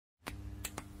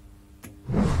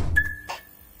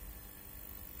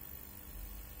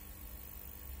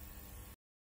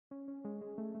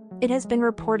It has been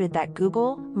reported that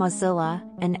Google, Mozilla,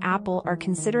 and Apple are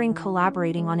considering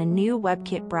collaborating on a new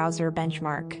Webkit browser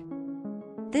benchmark.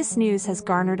 This news has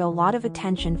garnered a lot of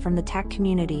attention from the tech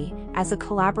community, as a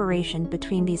collaboration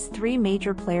between these three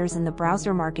major players in the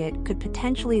browser market could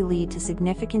potentially lead to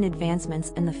significant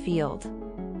advancements in the field.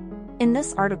 In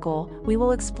this article, we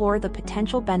will explore the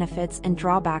potential benefits and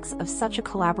drawbacks of such a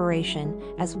collaboration,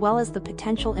 as well as the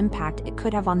potential impact it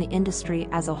could have on the industry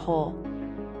as a whole.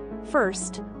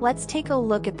 First, let's take a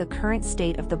look at the current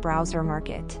state of the browser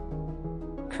market.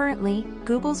 Currently,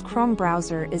 Google's Chrome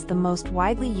browser is the most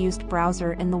widely used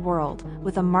browser in the world,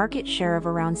 with a market share of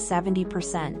around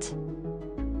 70%.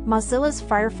 Mozilla's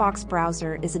Firefox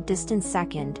browser is a distant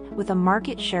second, with a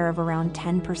market share of around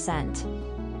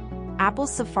 10%.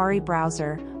 Apple's Safari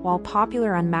browser, while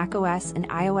popular on macOS and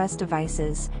iOS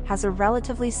devices, has a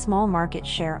relatively small market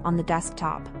share on the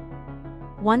desktop.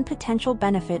 One potential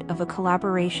benefit of a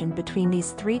collaboration between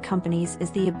these three companies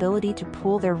is the ability to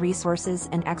pool their resources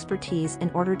and expertise in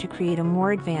order to create a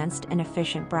more advanced and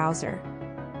efficient browser.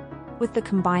 With the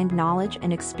combined knowledge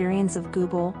and experience of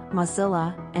Google,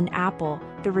 Mozilla, and Apple,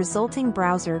 the resulting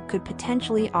browser could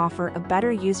potentially offer a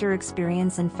better user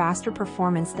experience and faster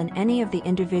performance than any of the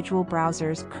individual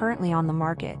browsers currently on the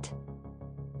market.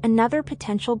 Another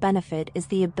potential benefit is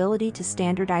the ability to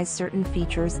standardize certain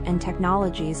features and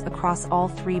technologies across all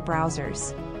three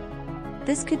browsers.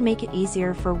 This could make it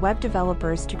easier for web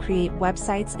developers to create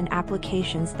websites and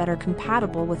applications that are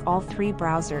compatible with all three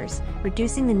browsers,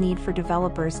 reducing the need for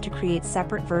developers to create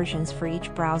separate versions for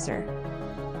each browser.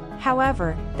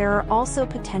 However, there are also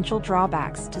potential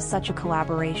drawbacks to such a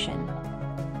collaboration.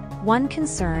 One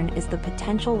concern is the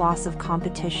potential loss of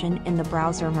competition in the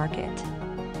browser market.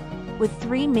 With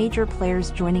three major players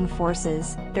joining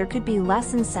forces, there could be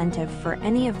less incentive for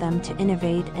any of them to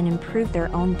innovate and improve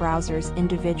their own browsers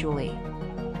individually.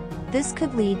 This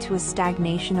could lead to a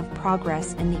stagnation of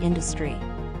progress in the industry.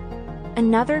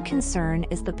 Another concern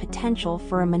is the potential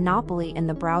for a monopoly in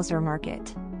the browser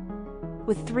market.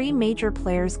 With three major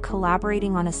players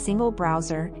collaborating on a single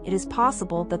browser, it is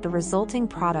possible that the resulting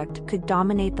product could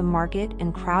dominate the market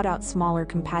and crowd out smaller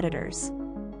competitors.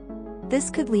 This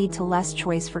could lead to less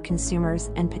choice for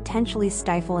consumers and potentially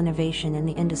stifle innovation in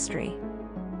the industry.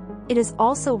 It is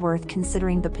also worth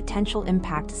considering the potential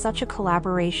impact such a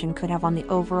collaboration could have on the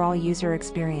overall user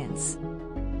experience.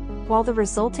 While the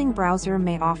resulting browser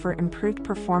may offer improved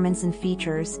performance and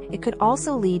features, it could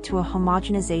also lead to a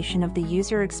homogenization of the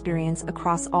user experience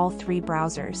across all three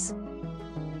browsers.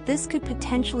 This could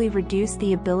potentially reduce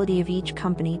the ability of each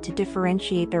company to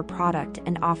differentiate their product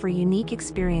and offer unique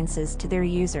experiences to their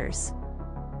users.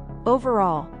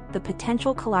 Overall, the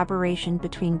potential collaboration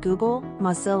between Google,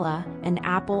 Mozilla, and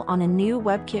Apple on a new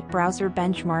Webkit browser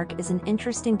benchmark is an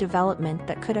interesting development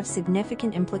that could have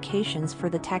significant implications for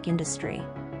the tech industry.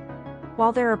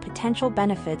 While there are potential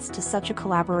benefits to such a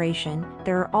collaboration,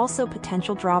 there are also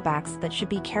potential drawbacks that should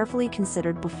be carefully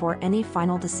considered before any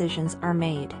final decisions are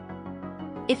made.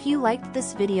 If you liked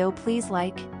this video, please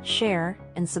like, share,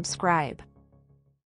 and subscribe.